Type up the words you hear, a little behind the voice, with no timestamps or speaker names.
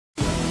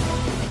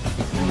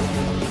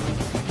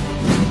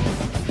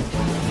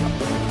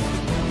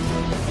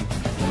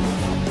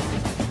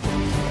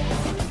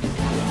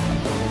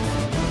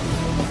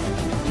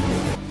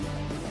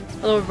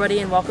Hello everybody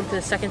and welcome to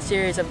the second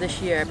series of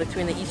this year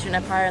between the Eastern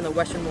Empire and the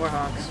Western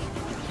Warhawks.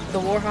 The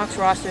Warhawks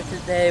roster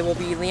today will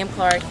be Liam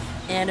Clark,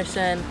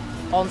 Anderson,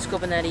 Alden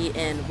Scovanetti,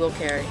 and Will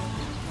Carey.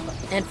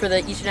 And for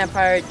the Eastern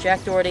Empire,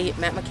 Jack Doherty,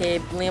 Matt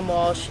McCabe, Liam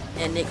Walsh,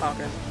 and Nate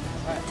Cochran.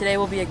 Today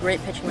will be a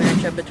great pitching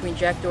matchup between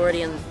Jack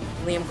Doherty and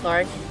Liam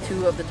Clark,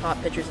 two of the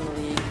top pitchers in the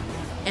league.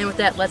 And with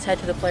that, let's head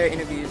to the player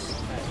interviews.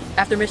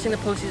 After missing the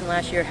postseason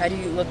last year, how do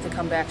you look to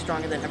come back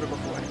stronger than ever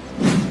before?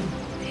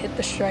 Hit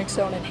the strike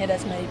zone and hit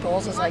as many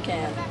balls as I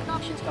can.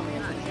 Coming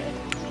in for the game.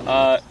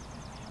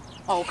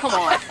 Oh, come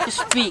on.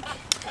 Just speak.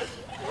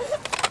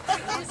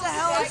 What the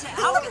hell is it?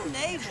 How are the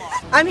names?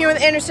 I'm here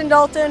with Anderson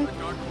Dalton.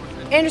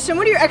 Anderson,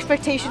 what are your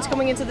expectations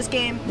coming into this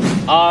game?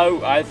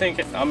 I think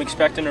I'm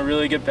expecting a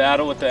really good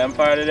battle with the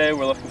Empire today.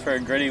 We're looking for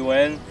a gritty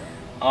win.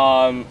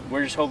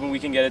 We're just hoping we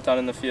can get it done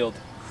in the field.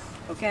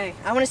 Okay,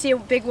 I want to see a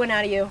big win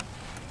out of you.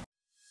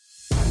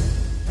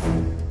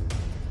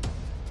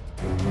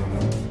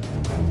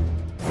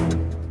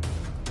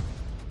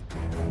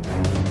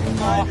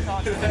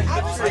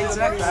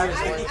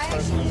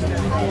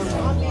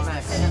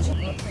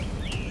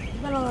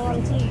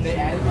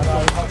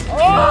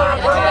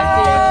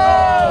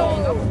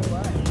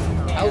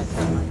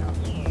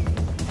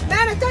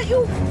 Man, I thought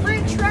you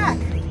ran track.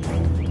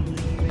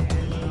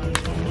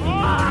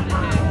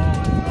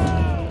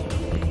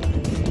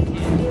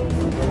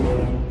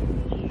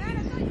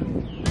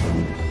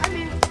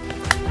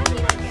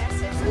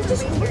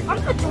 I'm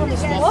not doing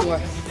this ball.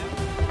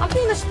 I'm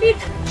being a speed.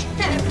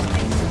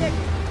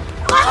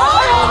 Oh,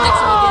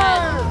 next one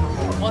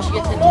again. Walsh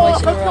gets hit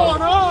twice in a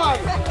row.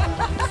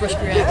 First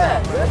career at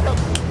bat.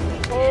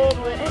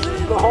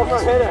 The home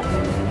run hitter.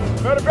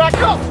 Better back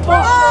up.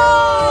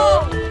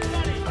 Oh!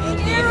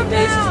 The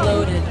base is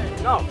loaded.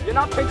 No, you're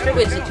not pinch hitting.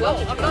 Wait, is it 12?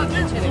 I'm not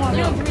pinch hitting. No,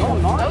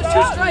 that was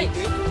two strikes.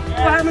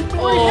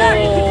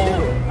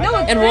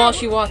 Oh! And Walsh,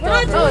 he walked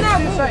off.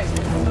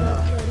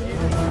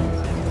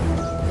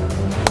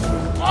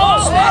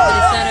 Oh! Smack to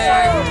the center.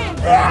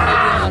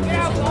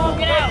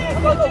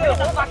 Get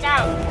the fuck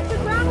out! It's a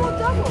ground ball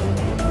double.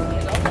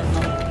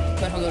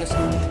 But he'll go to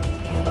center.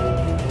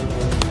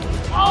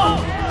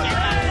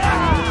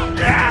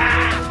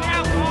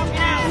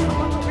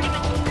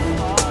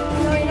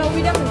 No, we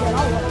definitely get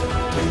all of it.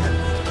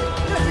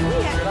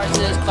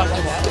 This is Clark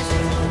to Walsh.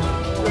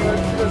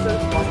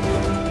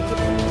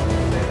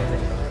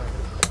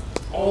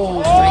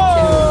 Oh, strike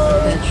two.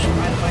 Pitch.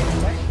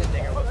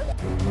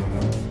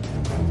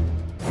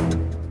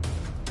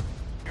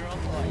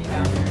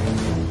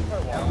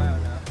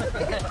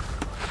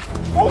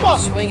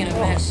 Swing and a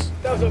miss.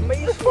 That was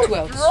amazing. 2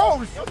 outs. Oh,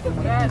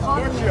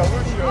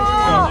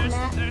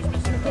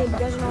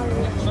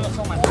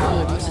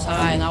 this is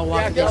high, and I'll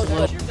walk this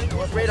wood.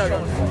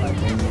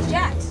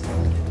 Jack.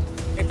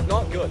 It's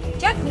not good.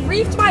 Jack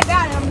reefed my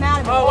bat and I'm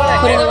mad about it.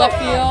 Put it in the left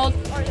field.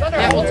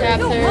 Matt will tap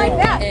third. My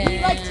bat.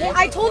 And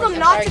I told him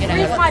not to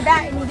reef my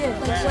bat and he did.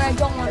 Like where I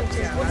don't want it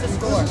to. What's the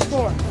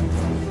score?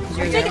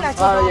 I'm taking that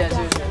stuff off.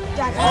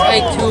 Jack.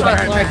 Strike two by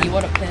Clarky.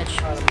 What a pitch.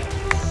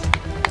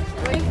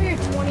 Waiting for your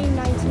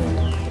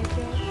 2019.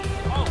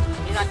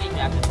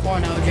 Or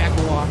no, Jack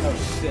will walk. Oh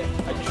shit.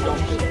 I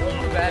jumped it.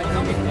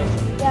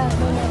 Yeah,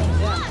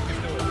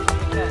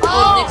 Oh,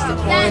 Nick's the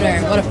corner.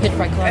 What a pitch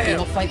by Clarky.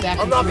 He'll fight back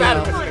in 3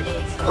 out.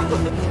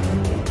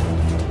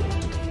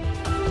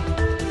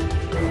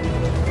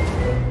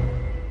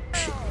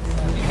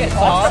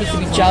 Seems to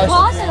be jealous.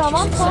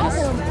 I'm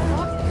pausing him.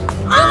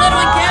 The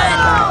little again!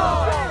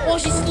 Oh,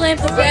 she slammed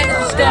the bat in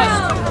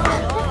disgust.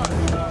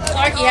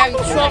 Clarky having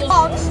trouble.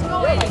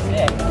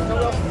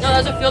 No,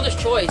 that's a fielder's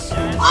choice.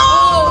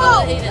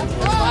 Oh, Hayden.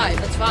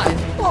 That's 5. That's 5.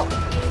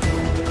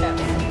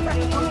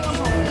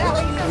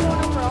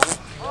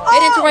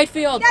 Hit into right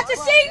field. That's a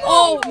single.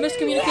 Oh,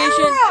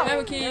 miscommunication. Matt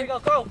McCabe.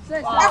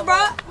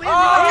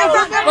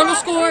 Run will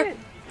score,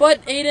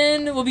 but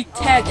Aiden will be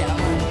tagged out.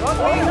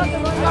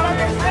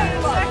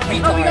 We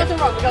got the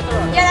wrong.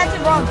 Yeah, that's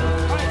it wrong.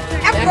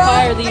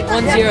 Empire lead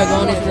 1-0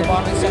 going into the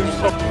bottom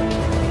section.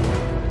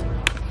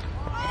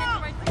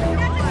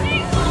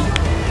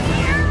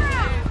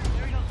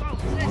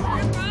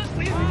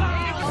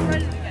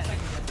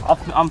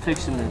 I'm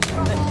fixing this.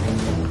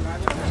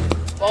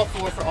 Ball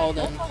 4 for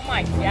Alden. Oh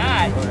my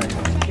god!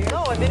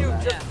 No, I mean you were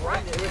just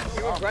running.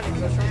 You were running,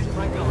 so I was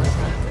trying to run.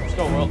 Let's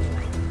go, Will.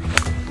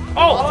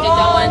 I'll take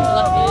that one to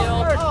left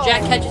field.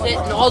 Jack catches it,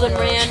 and Alden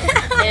ran,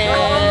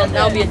 and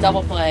that'll be a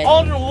double play.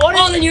 Alden, what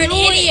are Alden, you're an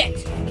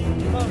idiot!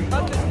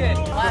 Cut this kid.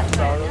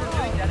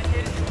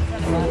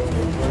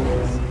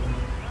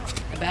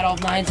 The battle of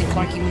 9s, and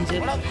Clarky wins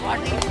it.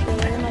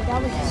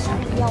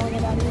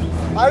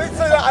 I didn't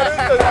say that. I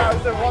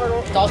said water.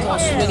 Dalton will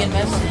swing and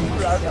miss.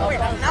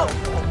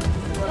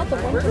 Got the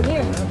one from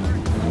here.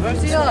 Let's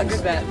see how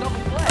good bat.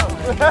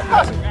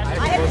 I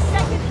have the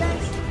second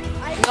best.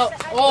 No.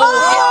 Oh,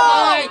 hit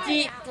high,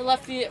 deep to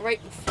left field, right.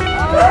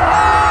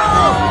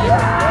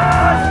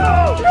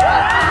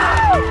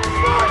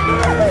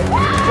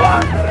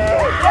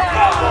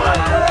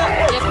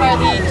 Empire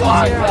lead 2-0.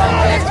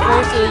 That's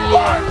first of the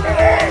year.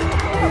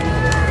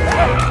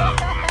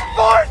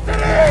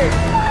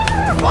 Varsity!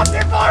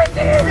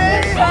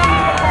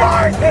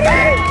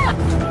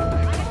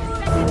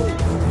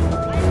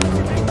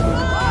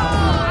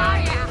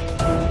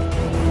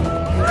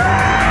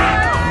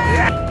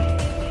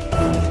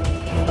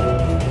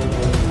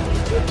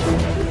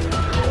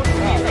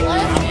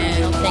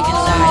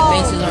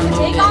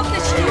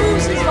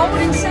 shoes. He's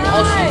going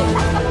inside.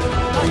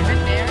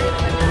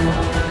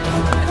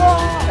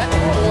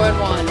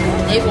 4-1.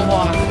 Nate will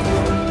walk.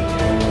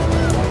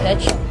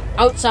 Pitch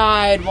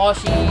outside while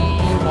she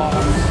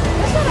walks.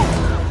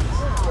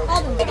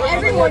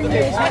 Everyone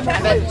knows. I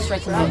bet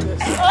straight to me.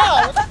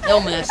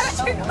 They'll miss.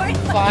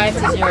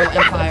 5-0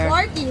 Empire.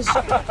 Clarky's.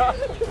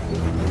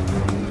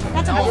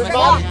 That's a Oh,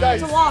 walk. nice.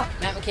 That's a walk.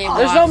 Matt McCabe walks.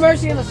 There's no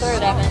mercy in the third.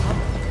 7.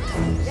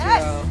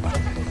 Yes.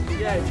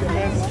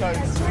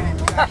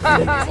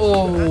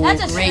 Oh,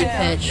 That's a great strike.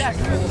 pitch.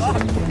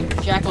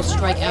 Jack will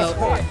strike out.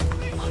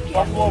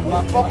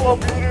 Buffalo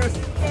Peters.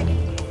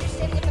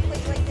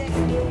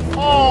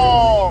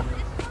 Oh!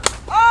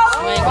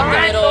 Swing up the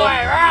middle.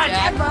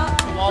 Jack,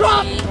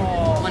 Walshy,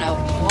 1 out.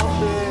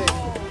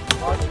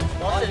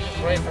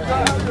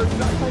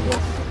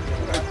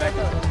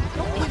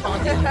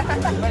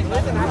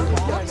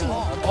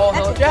 Oh,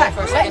 he'll Jack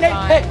for a second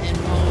time and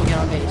we'll get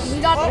on base. We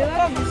got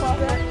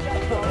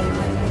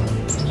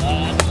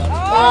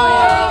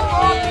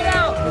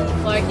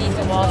Clarky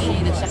to Walshy,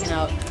 the second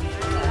out.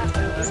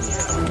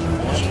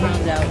 She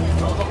rounds out.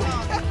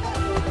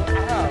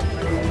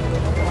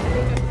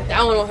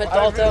 That one will hit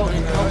Dalto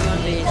and he'll be on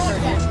base.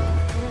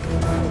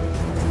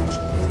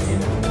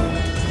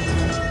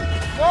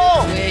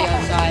 Way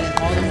outside and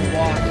all of them will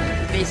walk.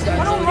 Base starts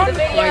I don't over run to the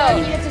video.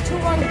 Clarky. It's a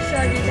 2-run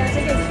Sharky. That's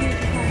like a huge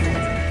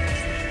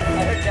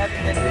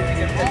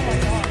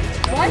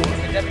What?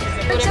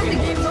 But something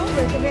comes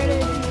over compared to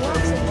if he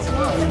walks and it's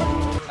not.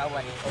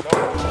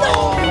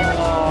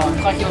 Oh,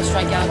 Clarky will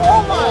strike out.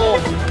 Oh.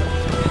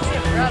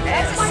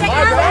 That's my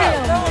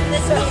round.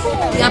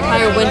 The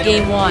Empire win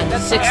game 1,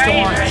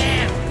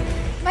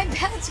 6-1. My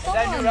bat's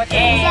gone.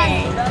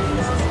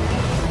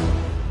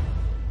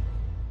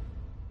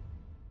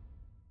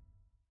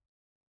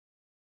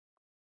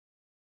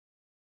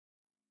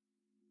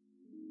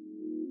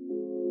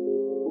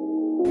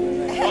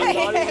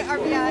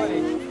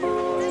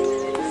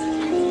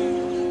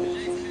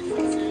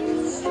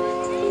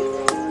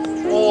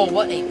 Oh,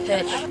 what a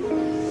pitch.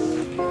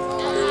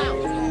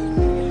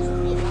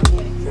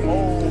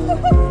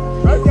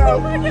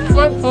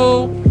 Front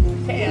pole.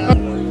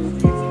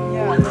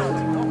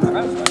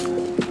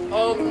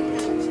 Oh,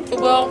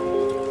 well.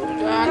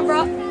 Jack. Bro.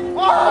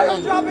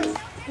 Oh, drop it!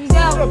 He's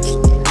out.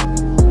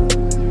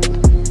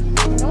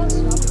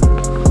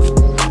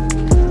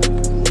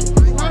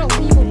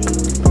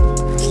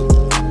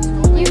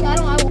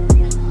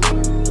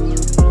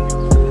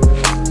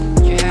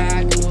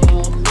 Jack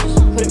will just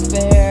put it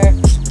fair.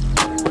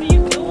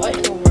 What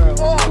in the world?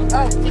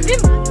 It's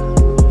him.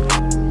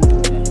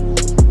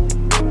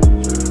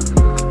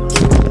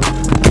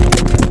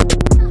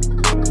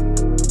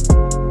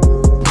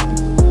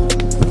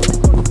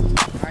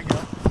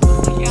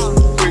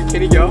 Wait,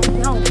 can he go?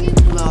 No,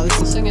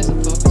 this thing isn't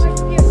focusing.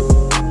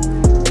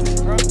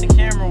 Broke the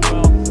camera,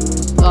 Will.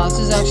 Oh, this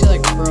is actually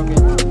like broken.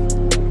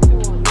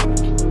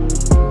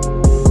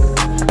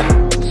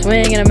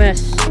 Swing and a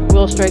miss.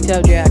 Will strikes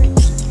out Jack.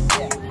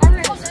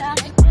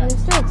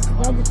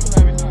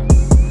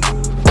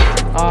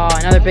 Oh,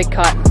 another big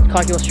cut.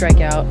 Clarky will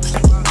strike out.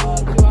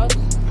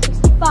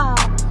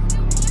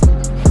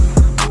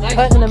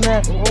 Cut and a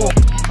miss. Oh,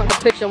 a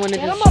pitch that went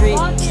into the street.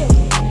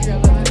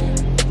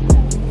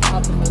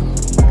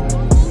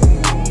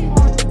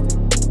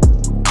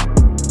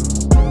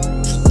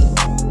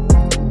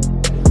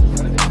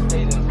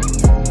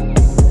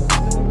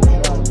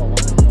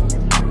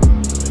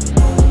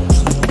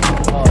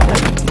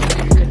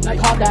 I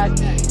caught that.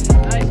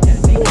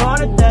 You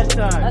caught it that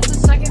time. That's the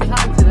second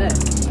time today.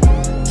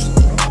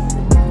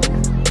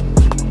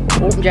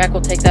 Oh, Jack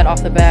will take that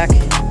off the back.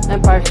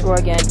 Empire score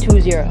again,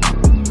 2-0.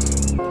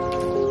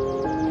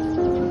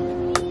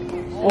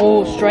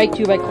 Oh, strike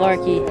 2 by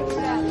Clarky.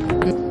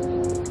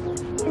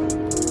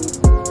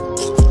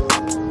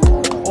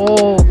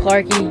 Oh,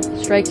 Clarky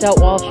strikes out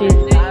Walshy,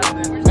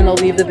 and they'll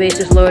leave the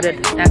bases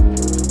loaded.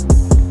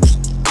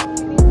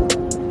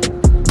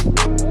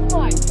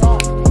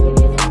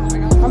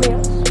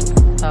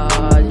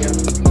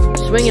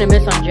 Swing and a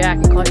miss on Jack,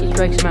 and Clarky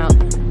strikes him out.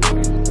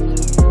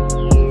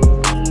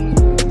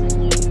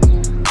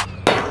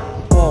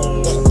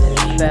 Oh,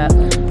 bat.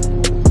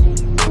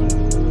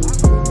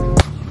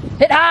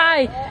 Hit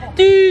high,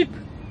 deep,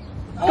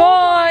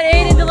 gone.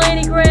 Aiden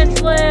Delaney grand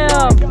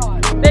slam.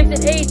 Makes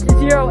it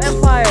 8-0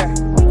 Empire.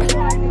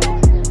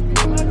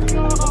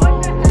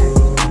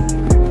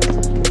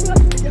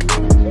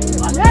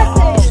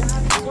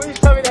 Please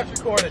tell me that's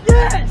recorded.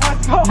 Yes!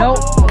 Nope.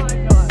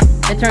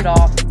 It turned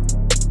off.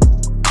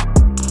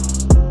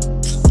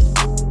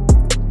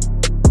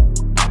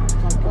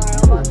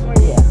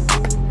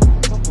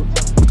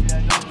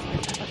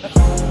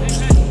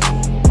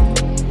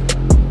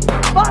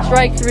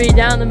 Strike 3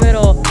 down the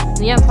middle.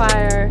 The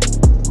Empire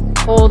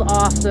hold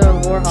off the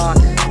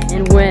Warhawks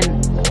and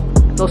win.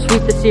 They'll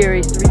sweep the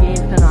series 3 games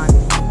to none.